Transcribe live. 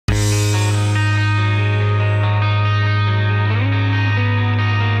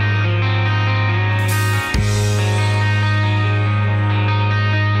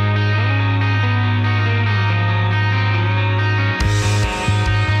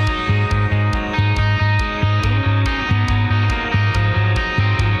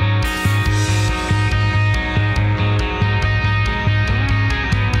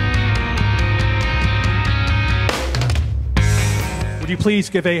please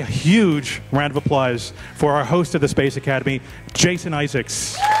give a huge round of applause for our host of the Space Academy, Jason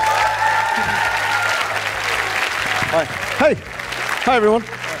Isaacs. Hi. Hey. Hi, everyone.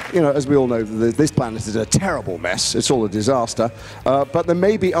 You know, as we all know, this planet is a terrible mess. It's all a disaster. But there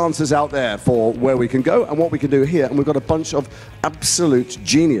may be answers out there for where we can go and what we can do here. And we've got a bunch of absolute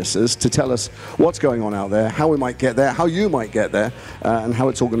geniuses to tell us what's going on out there, how we might get there, how you might get there, and how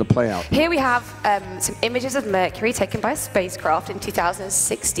it's all going to play out. Here we have some images of Mercury taken by a spacecraft in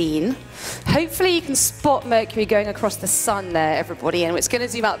 2016. Hopefully you can spot Mercury going across the sun there, everybody. And it's going to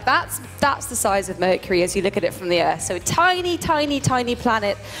zoom out. That's the size of Mercury as you look at it from the Earth. So a tiny, tiny, tiny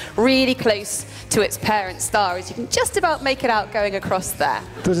planet, really close to its parent star, as you can just about make it out going across there.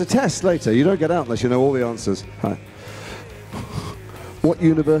 There's a test later. You don't get out unless you know all the answers. Hi. What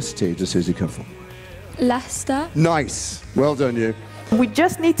university does Susie come from? Leicester. Nice. Well done, you. We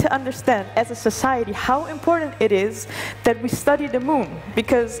just need to understand as a society how important it is that we study the moon,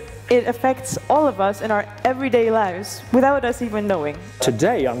 because it affects all of us in our everyday lives without us even knowing.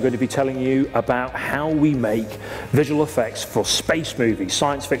 Today I'm going to be telling you about how we make visual effects for space movies,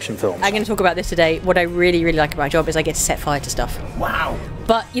 science fiction films. I'm going to talk about this today. What I really, really like about my job is I get to set fire to stuff. Wow.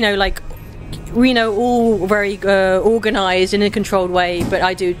 But, you know, like, we know all very organised in a controlled way, but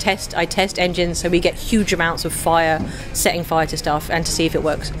I test engines, so we get huge amounts of fire, setting fire to stuff, and to see if it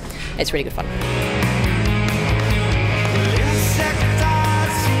works. It's really good fun.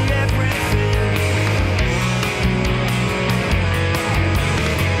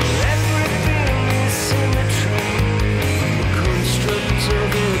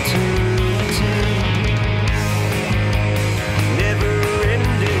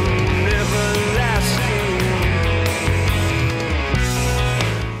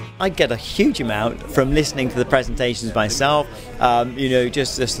 I get a huge amount from listening to the presentations myself. You know,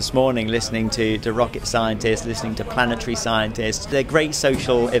 just this morning, listening to rocket scientists, listening to planetary scientists. They're great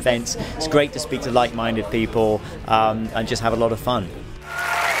social events. It's great to speak to like-minded people and just have a lot of fun.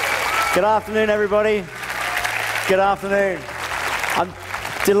 Good afternoon, everybody. Good afternoon. I'm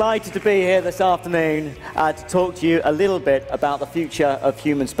delighted to be here this afternoon to talk to you a little bit about the future of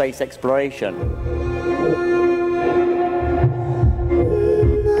human space exploration.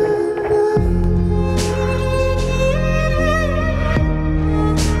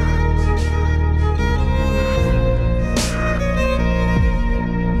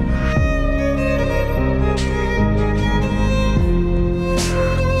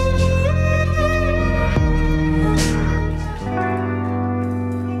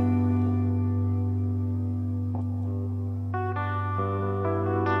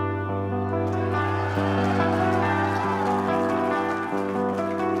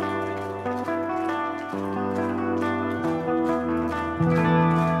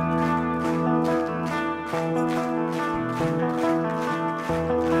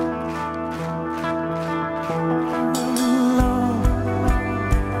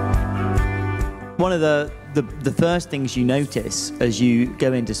 One of the first things you notice as you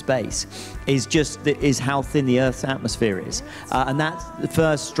go into space is how thin the Earth's atmosphere is, and that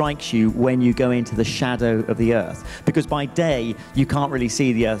first strikes you when you go into the shadow of the Earth, because by day you can't really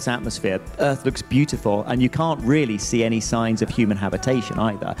see the Earth's atmosphere. Earth looks beautiful and you can't really see any signs of human habitation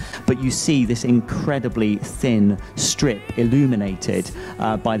either, but you see this incredibly thin strip illuminated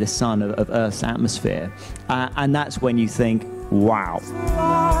by the sun of Earth's atmosphere, and that's when you think, wow.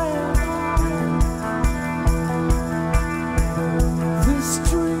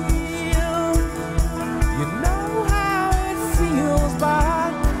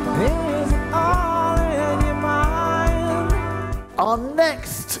 Our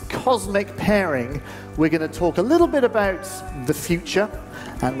next cosmic pairing, we're going to talk a little bit about the future,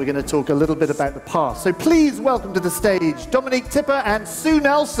 and we're going to talk a little bit about the past. So please welcome to the stage Dominique Tipper and Sue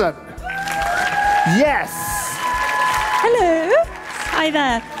Nelson. Yes. Hello. Hi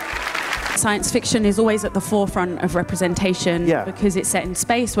there. Science fiction is always at the forefront of representation, because it's set in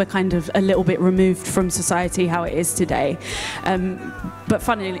space. We're kind of a little bit removed from society how it is today. But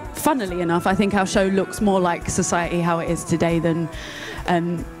funnily enough, I think our show looks more like society how it is today than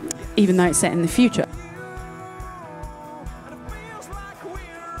even though it's set in the future.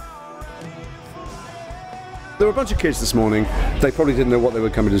 There were a bunch of kids this morning. They probably didn't know what they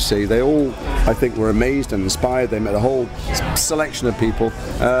were coming to see. They all, I think, were amazed and inspired. They met a whole selection of people,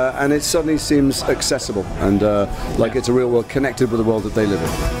 and it suddenly seems accessible and like it's a real world connected with the world that they live in.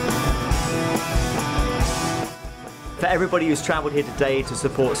 For everybody who's travelled here today to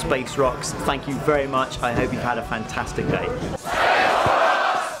support Space Rocks, thank you very much. I hope you've had a fantastic day.